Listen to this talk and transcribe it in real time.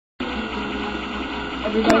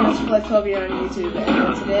everybody, this is P.2 here on YouTube,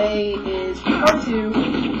 and today is part 2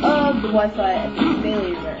 of the Wi-Fi Epic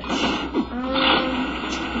Failure Match.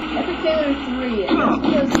 Epic Failure 3, and that's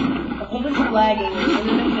because a whole bunch of lagging and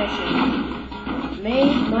internet connection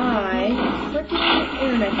made my freaking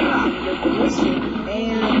internet connection go ballistic,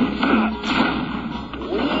 and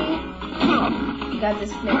we got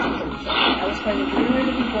disconnected from each other. I was trying to get rid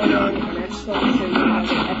of people in, and I just wanted to show you how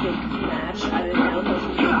the epic match. I didn't know if it was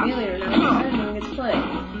going to be a failure or not. I didn't know it's play.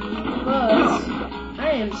 But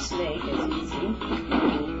I am Snake, as you can see.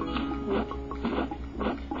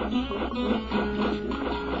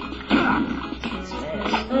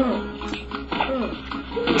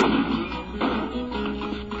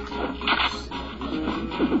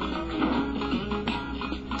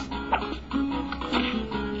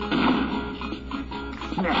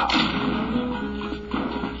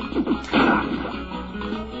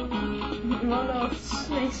 Oh no,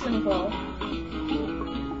 Snake's gonna fall.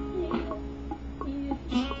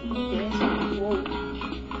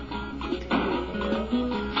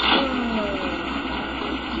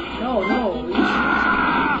 No.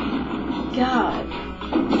 God.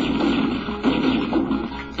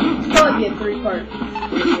 It's probably be a 3-part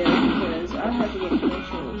video because I have to get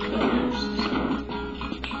connection with players.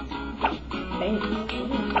 Damn.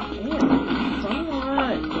 Come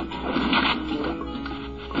on.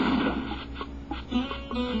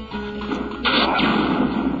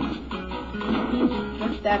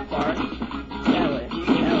 Not that far. That way.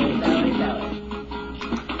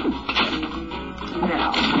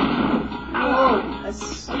 Now. Whoa! I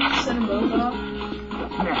set them both off.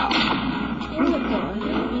 Now. Where's it going?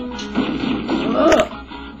 Ugh!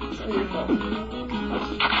 It's all your fault.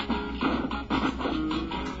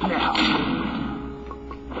 Now.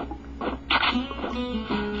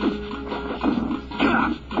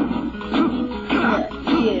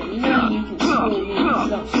 Yeah, now you can school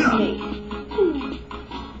yourself, Snake.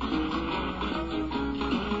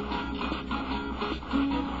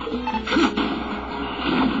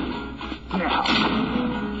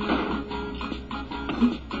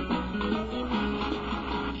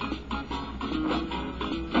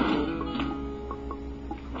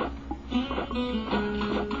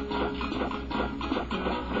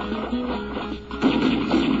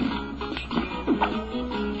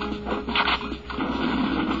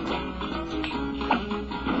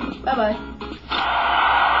 Bye-bye.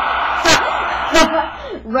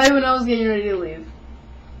 Right when I was getting ready to leave.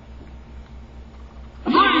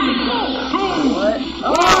 What?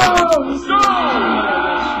 Oh!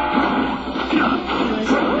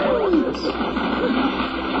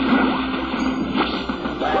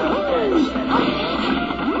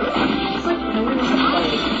 It's like no one is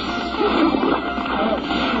playing.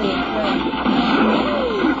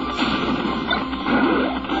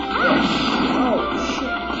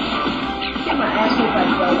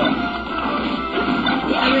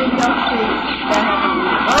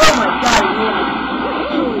 Oh my god,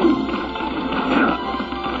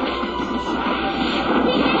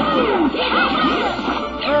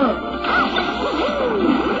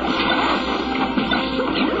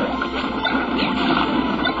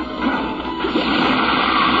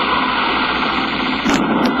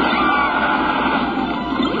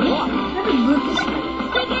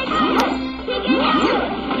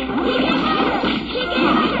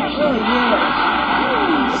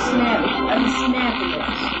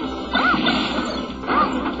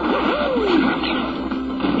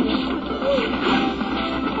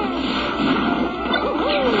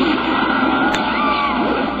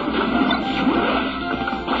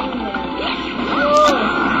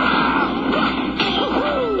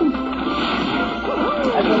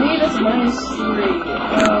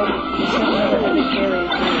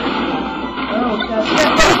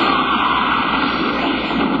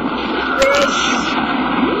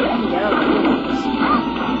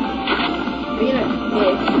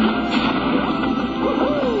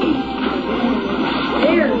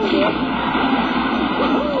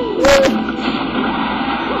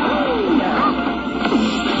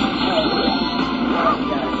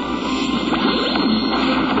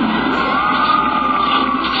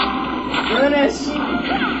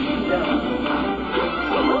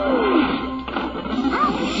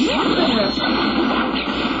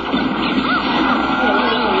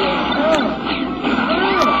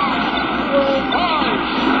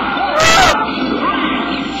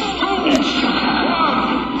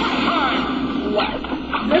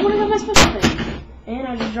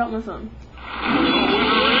 Drop my phone.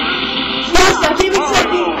 Yes, I came in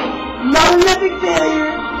second! Not an epic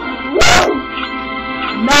failure! Woo!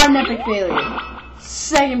 Not an epic failure.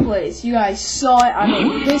 Second place. You guys saw it. I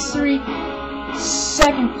made history.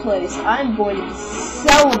 second place, I'm going to be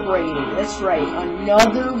celebrating. That's right,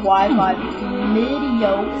 another Wi-Fi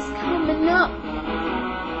video is coming up.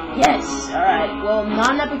 Yes, alright, well,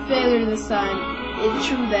 not an epic failure this time. It's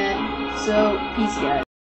true that, so, peace, guys.